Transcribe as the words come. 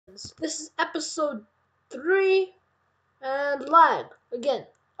This is episode 3 and lag again.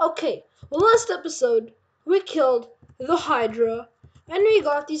 Okay, well, last episode we killed the Hydra and we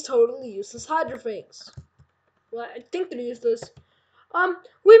got these totally useless Hydra fangs. Well, I think they're useless.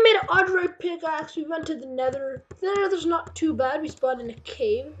 We made an odd pickaxe. We went to the Nether. The Nether's not too bad. We spawned in a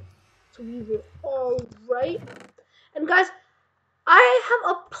cave, so we were all right. And guys, I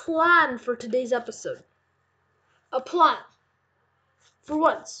have a plan for today's episode. A plan. For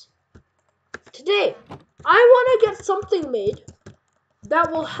once. Today, I want to get something made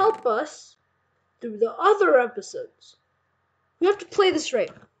that will help us through the other episodes. We have to play this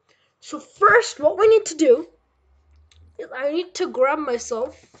right. So first, what we need to do is I need to grab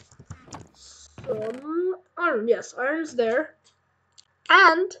myself some iron. Yes, iron's there.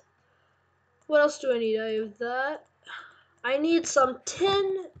 And what else do I need? I have that. I need some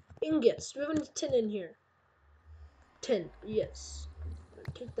tin ingots. Do we have any tin in here? Tin, yes.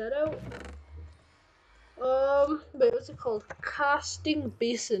 Take that out. Wait, what's it called? Casting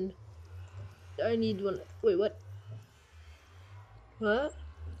basin. I need one. Wait, what? What?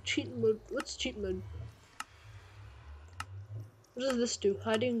 Cheat mode. What's cheat mode? What does this do?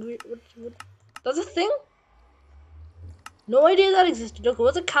 Hiding. What? That's a thing? No idea that existed. Okay,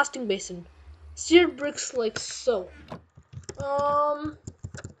 what's a casting basin? Seared bricks like so.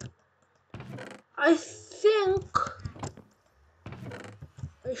 I think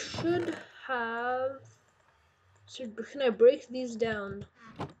I should have. Can I break these down?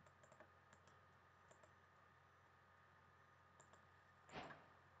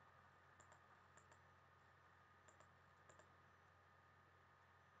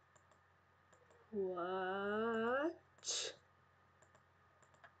 What?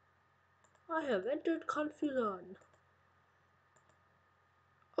 I have entered confusion.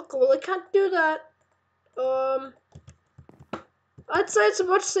 Okay, well I can't do that. I'd say it's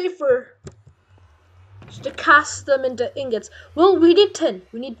much safer just to cast them into ingots. Well, we need tin.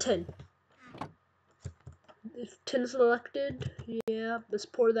 We need tin. If tin selected, yeah, let's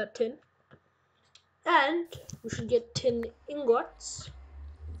pour that tin. And we should get tin ingots.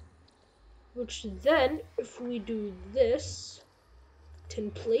 Which then, if we do this,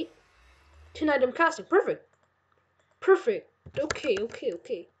 tin plate, tin item casting, perfect. Perfect.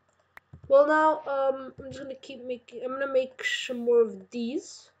 Okay. Well now, I'm just gonna keep making, I'm gonna make some more of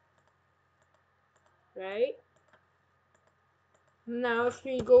these. Right? Now if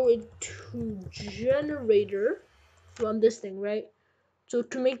we go into generator from this thing, right? So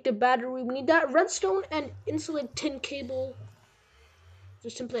to make the battery, we need that redstone and insulated tin cable.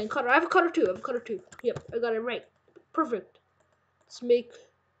 Just simply cutter. I have a cutter too. Yep, I got it right. Perfect. Let's make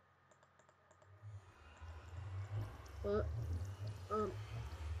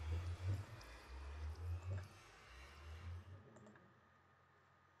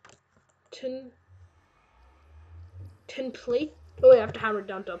tin plate. Oh wait, I have to hammer it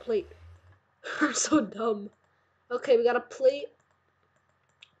down to a plate. I'm so dumb. Okay, we got a plate.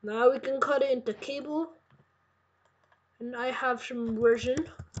 Now we can cut it into cable. And I have some resin.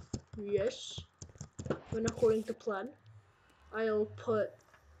 Yes. And according to plan, I'll put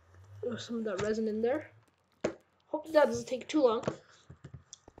some of that resin in there. Hope that doesn't take too long.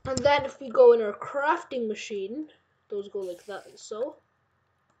 And then if we go in our crafting machine, those go like that, like so.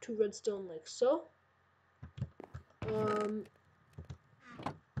 2 redstone like so.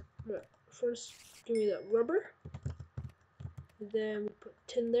 First give me that rubber. Then we put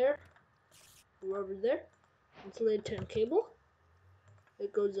tin there, rubber there, insulated tin cable.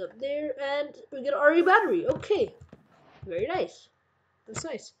 It goes up there, and we get an RE battery. Okay, very nice. That's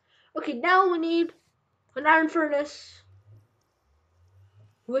nice. Okay, now we need an iron furnace,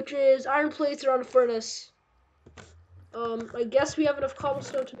 which is iron plates around a furnace. I guess we have enough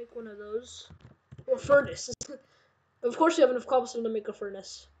cobblestone to make one of those. Or furnace. Of course we have enough cobblestone to make a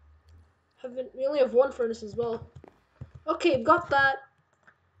furnace. We only have 1 furnace as well. Okay, got that.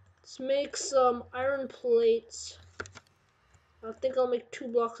 Let's make some iron plates. I think I'll make 2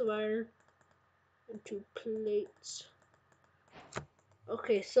 blocks of iron and 2 plates.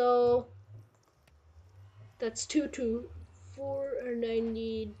 Okay, so that's 2, 4, and I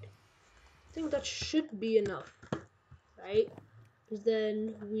need. I think that should be enough, right? Because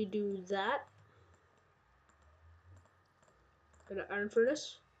then we do that. Got an iron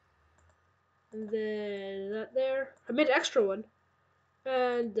furnace, and then that there. I made an extra one,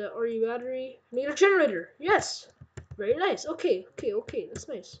 and the RE battery. I need a generator. Yes, very nice. Okay, that's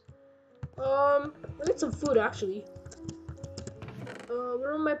nice. I need some food actually.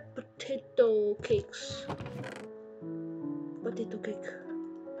 Where are my potato cakes? Potato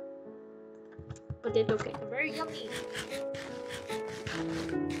cake. Very yummy.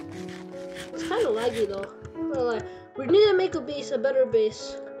 laggy though. Not gonna lie. We need to make a base, a better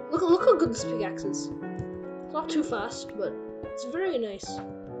base. Look how good this pickaxe is. It's not too fast, but it's very nice.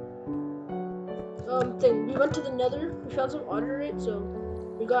 We went to the nether, we found some otterite, so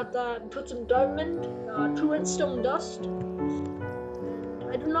we got that, put some diamond, 2 redstone dust.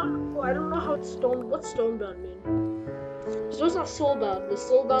 I don't know how it's what's stonebound mean? So it's not soulbound. The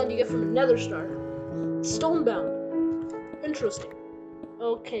soulbound you get from a nether star. Stonebound. Interesting.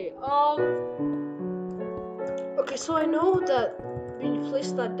 Okay, okay, so I know that when you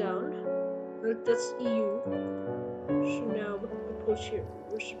place that down, like that's EU. So now we can put here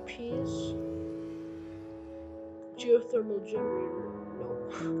recipes. Geothermal generator. No.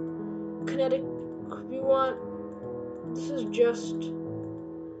 Kinetic. We want. This is just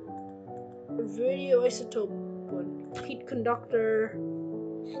a radioisotope one. Heat conductor.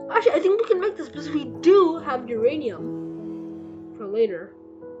 Actually, I think we can make this because we do have uranium for later.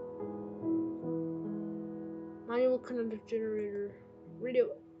 Manual kinetic generator.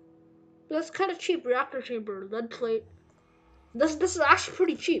 Radio. But that's kind of cheap. Reactor chamber. Lead plate. This is actually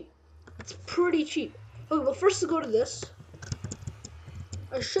pretty cheap. It's pretty cheap. Okay, well first to go to this.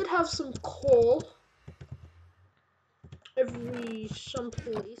 I should have some coal every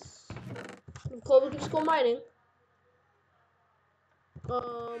someplace. Coal, we can just go mining.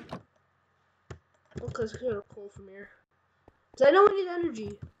 Okay, let's get our coal from here. Cause I know we need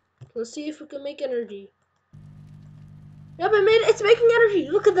energy. Let's see if we can make energy. Yep, it's making energy.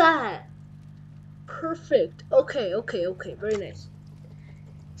 Look at that. Perfect. Okay. Very nice.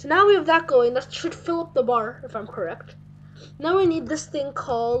 So now we have that going. That should fill up the bar, if I'm correct. Now we need this thing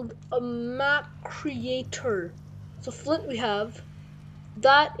called a map creator. So flint we have.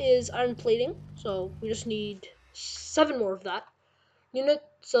 That is iron plating. So we just need 7 more of that. Unit.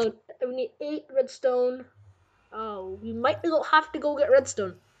 So we need 8 redstone. Oh, we might have to go get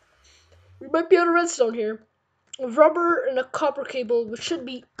redstone. We might be out of redstone here. Rubber and a copper cable, which should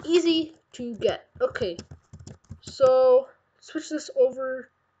be easy to get. Okay, so switch this over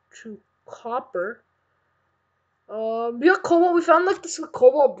to copper. We got cobalt. We found like this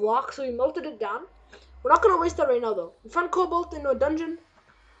cobalt block, so we melted it down. We're not gonna waste that right now, though. We found cobalt in a dungeon.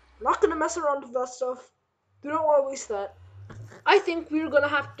 We're not gonna mess around with that stuff. We don't want to waste that. I think we're gonna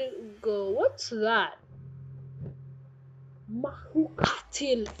have to go. What's that?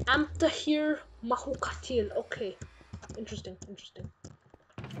 Mahukatil. Amtahir Mahukatil. Okay. Interesting.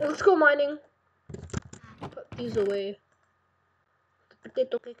 Let's go mining. Put these away. The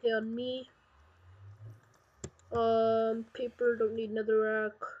potato cake on me. Paper, don't need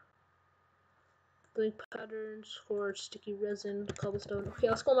netherrack. Blank patterns, for sticky resin, cobblestone. Okay,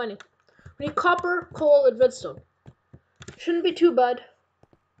 let's go mining. We need copper, coal, and redstone. Shouldn't be too bad.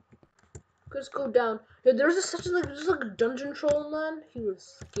 Let's go down. Yeah, there's like a dungeon troll, man. He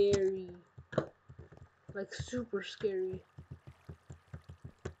was scary. Like super scary.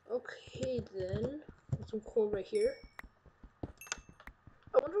 Okay then. Got some coal right here.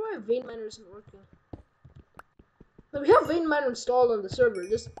 I wonder why vein miner isn't working. Now, we have vein miner installed on the server.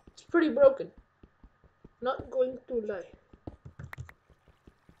 It's pretty broken. Not going to lie.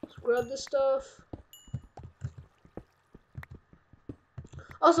 Let's grab this stuff.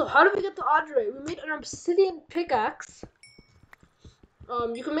 Also, how did we get the Audrey? We made an obsidian pickaxe.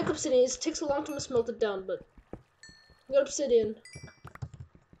 You can make obsidian. It takes a long time to smelt it down, but we got obsidian.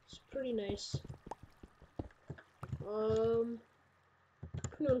 It's pretty nice.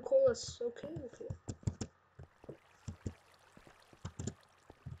 Put on coalesce. Okay.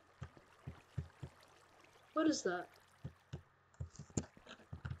 What is that?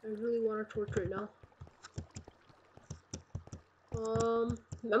 I really want a torch right now.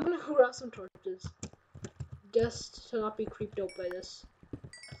 I'm gonna grab some torches. Just to not be creeped out by this.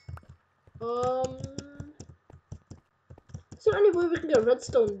 Is there any way we can get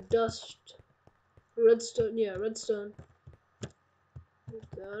redstone dust? Redstone, yeah, redstone.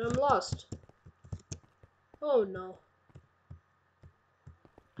 And I'm lost. Oh no.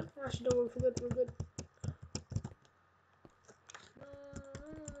 Actually, don't worry, we're good.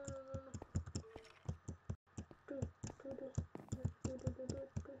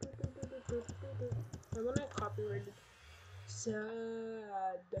 I'm gonna copyright it. Sad.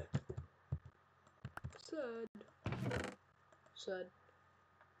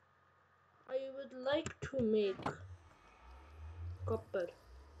 I would like to make copper.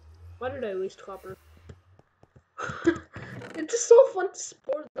 Why did I waste copper? It's just so fun to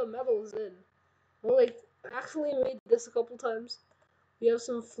pour the metals in. Well, like, actually made this a couple times. We have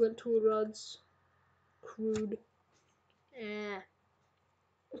some flint tool rods. Crude.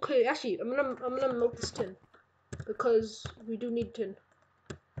 Okay, actually, I'm gonna melt this tin because we do need tin.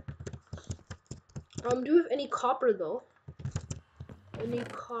 Do we have any copper though? Any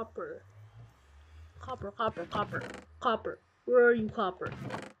copper? Copper. Where are you, copper?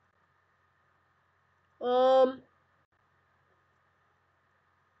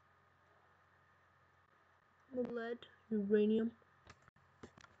 Lead, uranium.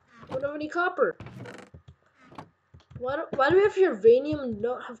 We don't have any copper. Why do we have uranium and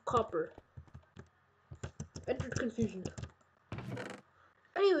don't have copper? Entered confusion.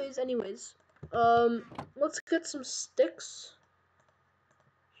 Anyways. Let's get some sticks.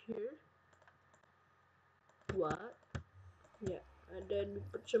 Here. What? Yeah, and then we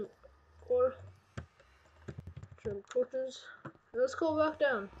put some torches. Let's go back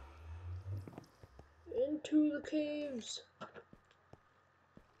down. Into the caves.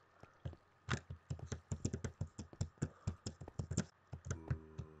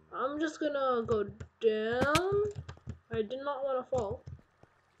 I'm just gonna go down. I did not want to fall,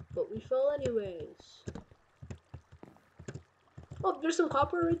 but we fell anyways. Oh, there's some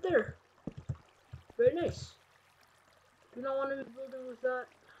copper right there. Very nice. Do not want to be building with that.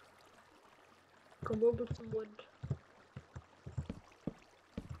 Can build with some wood.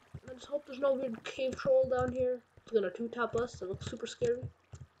 I just hope there's no weird cave troll down here. It's gonna two-tap us. It looks super scary.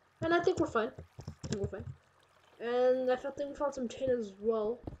 And I think we're fine. And I think we found some tin as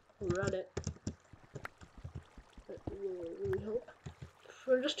well. Around it. That will really help.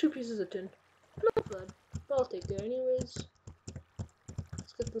 For just 2 pieces of tin. Not bad. But I'll take it anyways.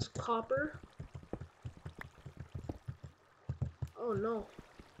 Let's get this copper. Oh no.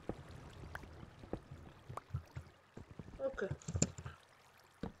 Okay.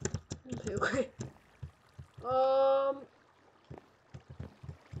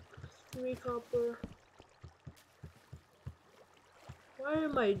 3 copper. Why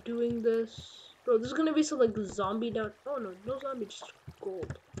am I doing this? Bro, there's gonna be some like zombie down. Oh no, no zombie, just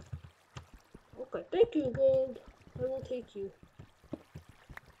gold. Okay, thank you, gold. I will take you.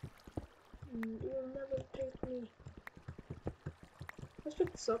 You will never take me. Let's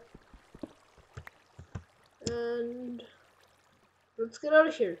pick this up. And let's get out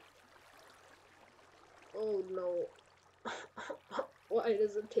of here. Oh no. Why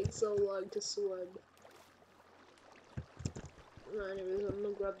does it take so long to swim? Anyways, I'm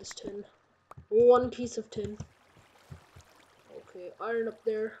gonna grab this tin. 1 piece of tin. Okay, iron up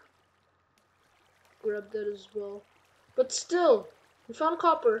there. Grab that as well. But still, we found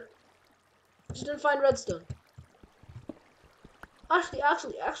copper. Just didn't find redstone. Actually,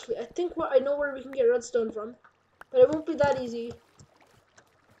 I think I know where we can get redstone from. But it won't be that easy.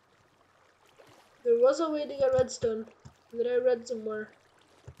 There was a way to get redstone that I read somewhere.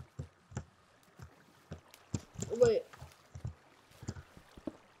 Wait.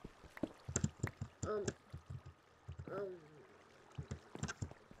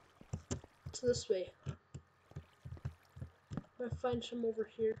 It's this way. I find some over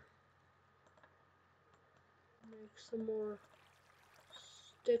here. Make some more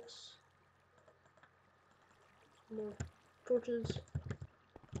sticks. Some more torches.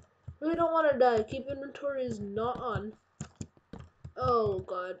 Really don't want to die. Keep inventory is not on. Oh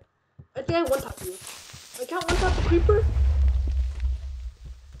god. I think I one-tapped you. I can't one-tap the creeper?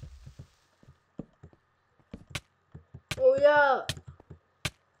 Oh yeah.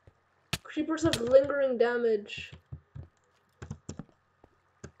 Creepers have lingering damage.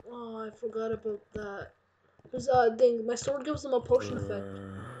 Oh, I forgot about that. There's thing. My sword gives them a potion effect.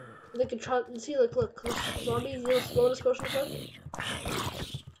 They can try. See, like, look, zombie, you know, bonus potion effect.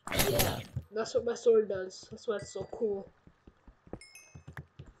 Yeah, that's what my sword does. That's why it's so cool.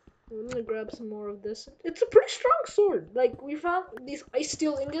 I'm gonna grab some more of this. It's a pretty strong sword. Like, we found these ice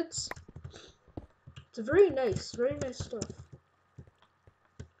steel ingots. It's very nice stuff.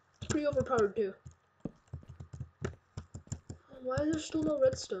 It's pretty overpowered too. Why is there still no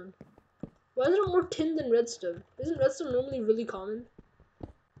redstone? Why is there more tin than redstone? Isn't redstone normally really common?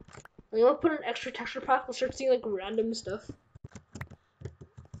 Like, I'll put an extra texture pack, we'll start seeing like random stuff.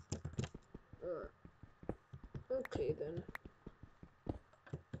 Okay then.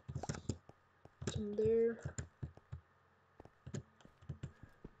 Some there.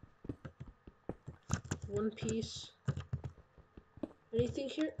 1 piece. Anything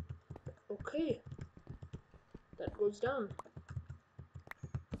here? Okay. That goes down.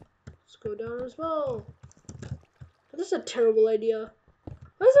 Let's go down as well. This is a terrible idea.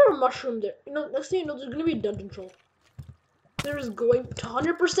 Why is there a mushroom there? You know, next thing you know, there's gonna be a dungeon troll. There is going to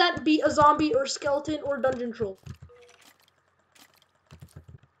 100% be a zombie or skeleton or dungeon troll.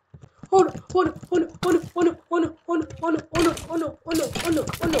 Oh no, oh no, oh no, oh no, oh no, oh no, oh no, oh no, oh no, oh no, oh no, oh no,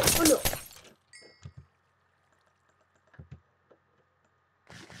 oh no, oh no.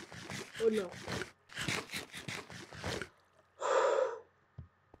 Oh no.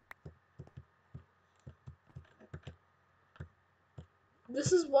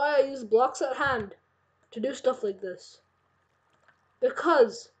 why I use blocks at hand to do stuff like this.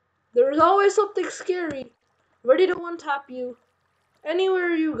 Because there is always something scary ready to one-tap you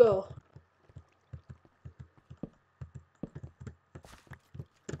anywhere you go.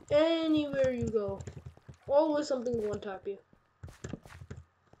 Anywhere you go. Always something to one-tap you.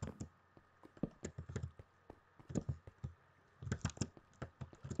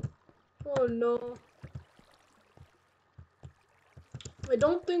 Oh no. I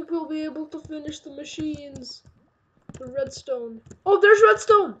don't think we'll be able to finish the machines. The redstone. Oh, there's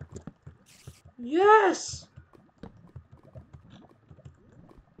redstone! Yes!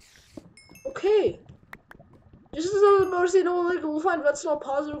 Okay. Just as I was about to say, no, like, we'll find redstone, I'll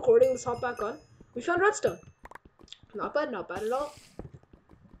pause the recording, let's hop back on. We found redstone. Not bad at all.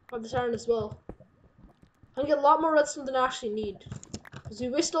 Have this iron as well. I can get a lot more redstone than I actually need. Because we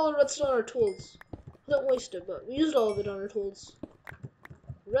wasted all the redstone on our tools. We don't waste it, but we used all of it on our tools.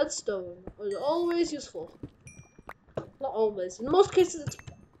 Redstone is always useful. Not always. In most cases, it's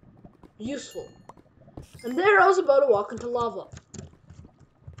useful. And there I was about to walk into lava.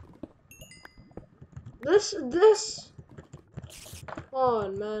 This. Oh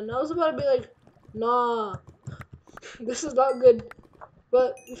man, I was about to be like, nah, this is not good.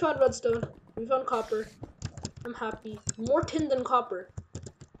 But we found redstone. We found copper. I'm happy. More tin than copper.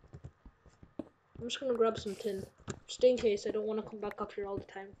 I'm just gonna grab some tin, just in case I don't want to come back up here all the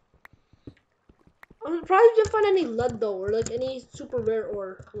time. I'm surprised we didn't find any lead though, or like any super rare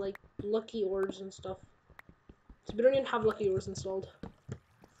ore, like lucky ores and stuff. So we don't even have lucky ores installed.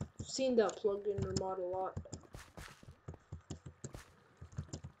 I've seen that plugin or mod a lot.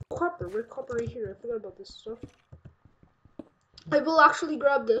 Copper, we're copper right here. I forgot about this stuff. I will actually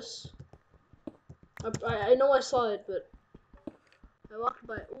grab this. I know I saw it, but I walked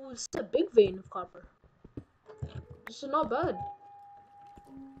by. Oh, this is a big vein of copper. This is not bad.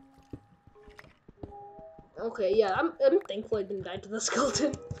 Okay, yeah, I'm thankful I didn't die to the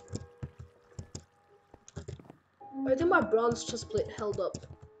skeleton. I think my bronze chestplate held up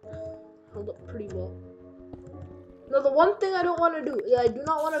pretty well. Now the one thing I don't want to do is I do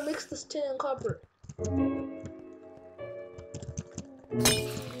not want to mix this tin and copper.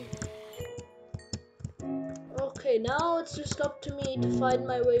 Okay, now it's just up to me to find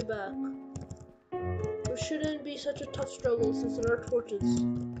my way back. It shouldn't be such a tough struggle since there are torches.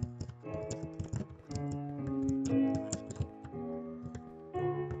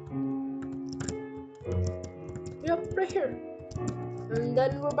 Yep, right here. And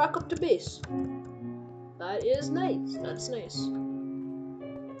then we're back up to base. That is nice. That's nice.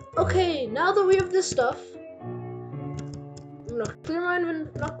 Okay, now that we have this stuff, I'm gonna clear my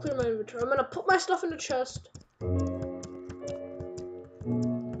inventory. I'm gonna put my stuff in the chest. I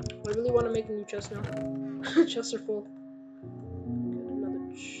really want to make a new chest now. Chests are full. Get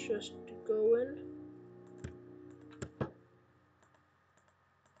another chest to go in. I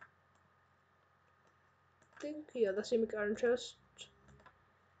think, yeah, that's the iron chest.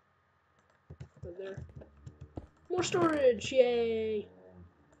 Right there. More storage, yay!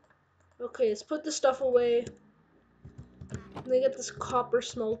 Okay, let's put this stuff away. When I get this copper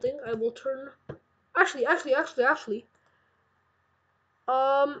smelting, I will turn. Actually. What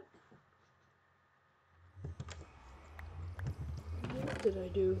did I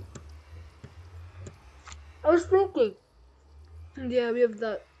do? I was thinking. Yeah, we have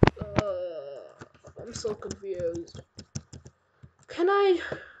that. I'm so confused. Can I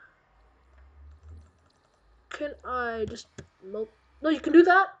just melt? No, you can do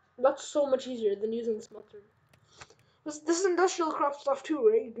that? That's so much easier than using the smelter. This is industrial craft stuff too,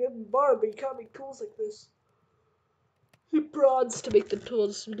 right? You can bar, but you can't make tools like this. You need rods to make the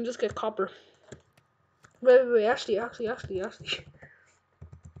tools. You can just get copper. Wait. Actually.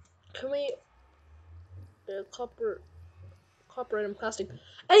 Can we... copper item casting.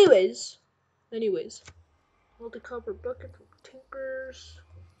 Anyways. Multi-copper bucket from Tinkers.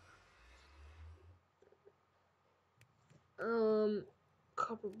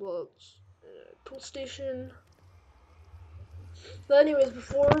 Copper blocks. Tool station. But anyways,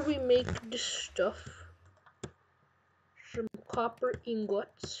 before we make this stuff, some copper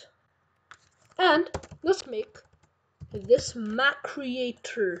ingots. And let's make this Mac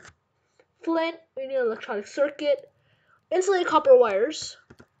Creator. Flint, we need an electronic circuit, insulated copper wires.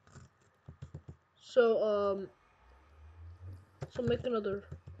 So make another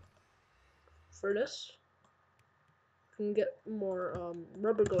furnace. Can get more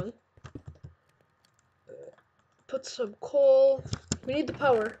rubber going. Put some coal. We need the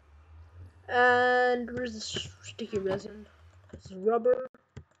power. And where's this sticky resin? This is rubber.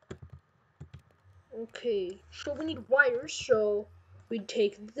 Okay, so we need wires. So we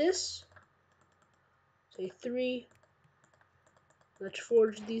take this, say 3. Let's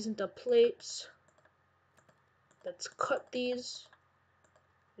forge these into plates. Let's cut these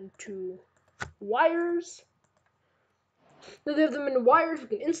into wires. Now they have them in wires, we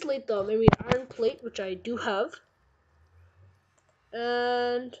can insulate them. Maybe an iron plate, which I do have.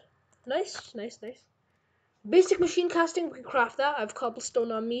 And nice. Basic machine casting, we can craft that. I have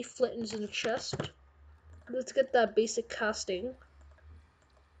cobblestone on me, flint is in the chest. Let's get that basic casting.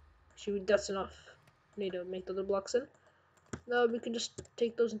 Actually, that's enough. Need to make the other blocks in. Now we can just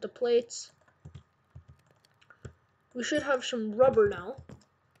take those into plates. We should have some rubber now.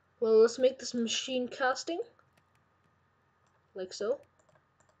 Well, let's make this machine casting. Like so.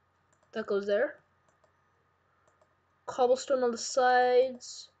 That goes there. Cobblestone on the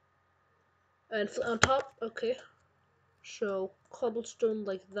sides. And on top. Okay. So, cobblestone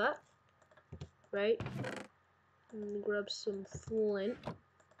like that. Right? And grab some flint.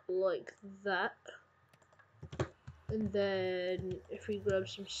 Like that. And then, if we grab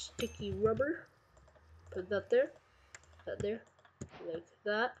some sticky rubber. Put that there. That there. Like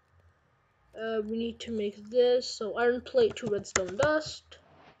that. We need to make this. So, iron plate to redstone dust.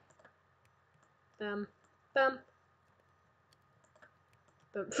 Bam. Bam.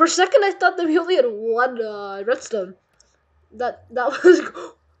 Bam. For a second, I thought that we only had one redstone. That was.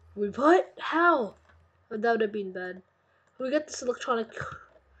 Wait, what? How? That would have been bad. We get this electronic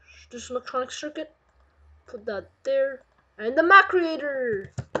circuit. Put that there. And the Mac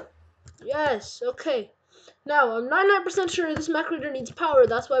creator. Yes. Okay. Now I'm 99% sure this Mac creator needs power.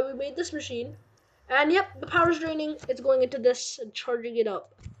 That's why we made this machine. And yep, the power's draining. It's going into this and charging it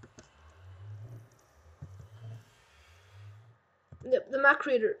up. Yep, the Mac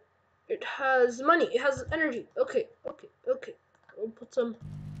creator. It has money. It has energy. Okay. We'll put some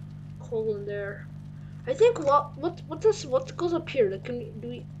coal in there. I think what goes up here? Like,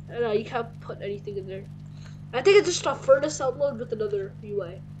 you can't put anything in there. I think it's just a furnace outload with another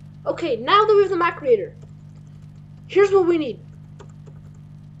UI. Okay, now that we have the Mac creator, here's what we need.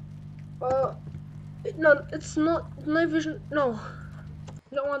 No, it's not night vision. No,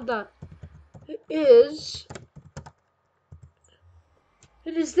 I don't want that. It is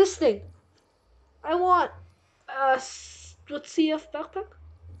this thing. I want what CF backpack?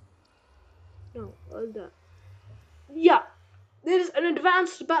 No, that. Yeah, this is an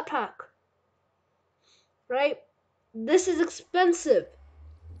advanced backpack. Right? This is expensive.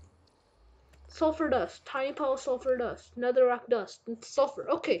 Sulfur dust, tiny pile of sulfur dust, netherrack dust, and sulfur.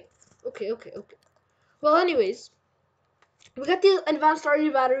 Okay. Well, anyways, we got the advanced RE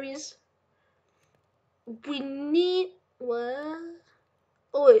batteries. We need what?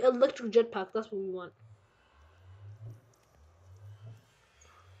 Oh wait, electric jetpack. That's what we want.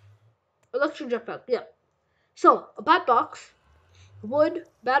 Electric jetpack. Yeah. So a bat box, wood,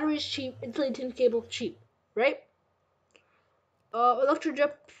 batteries cheap, insulated cable cheap. Right? Electric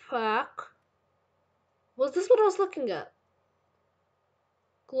jetpack. Was this what I was looking at?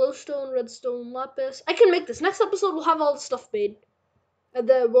 Glowstone, redstone, lapis. I can make this. Next episode, we'll have all the stuff made. And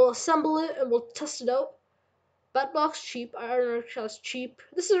then we'll assemble it and we'll test it out. Bat box, cheap. Iron chest, cheap.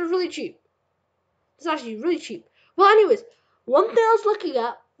 This is really cheap. This is actually really cheap. Well, anyways, one thing I was looking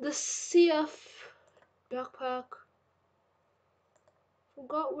at, the CF backpack.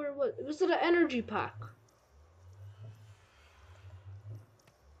 Forgot where it was. Was it an energy pack?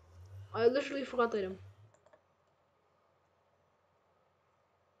 I literally forgot the item.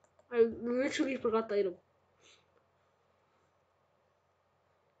 I literally forgot the item.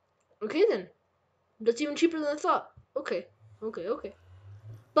 Okay then. That's even cheaper than I thought. Okay.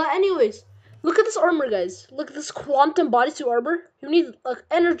 But anyways, look at this armor, guys. Look at this quantum bodysuit armor. You need like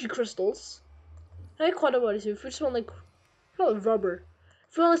energy crystals. I like quantum bodysuit. If you just want like rubber.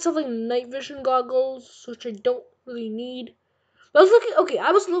 If you want like something night vision goggles, which I don't really need. But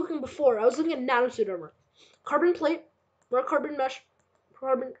I was looking before. I was looking at nanosuit armor. Carbon plate, more carbon mesh,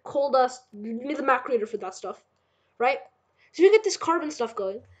 carbon, coal dust. You need the Mac creator for that stuff, right? So you get this carbon stuff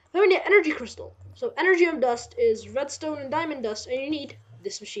going. Then we need energy crystal. So energy and dust is redstone and diamond dust, and you need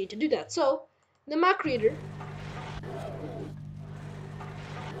this machine to do that. So the Mac creator,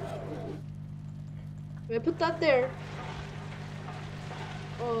 I put that there.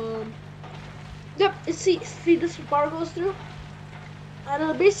 Yep. See this bar goes through, and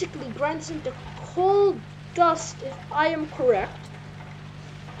it'll basically grind this into coal dust if I am correct.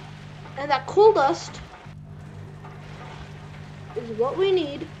 And that coal dust is what we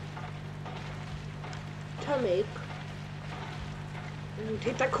need to make. And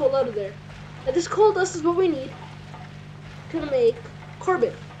take that coal out of there. And this coal dust is what we need to make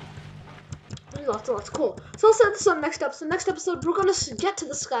carbon. Lots. Cool. So I'll set this on next episode. Next episode, we're gonna get to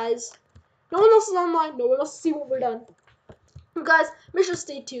the skies. No one else is online. No one else will see what we're done. So guys, make sure to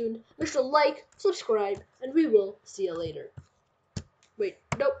stay tuned. Make sure to like, subscribe, and we will see you later. Wait,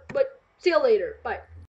 nope, but see you later. Bye.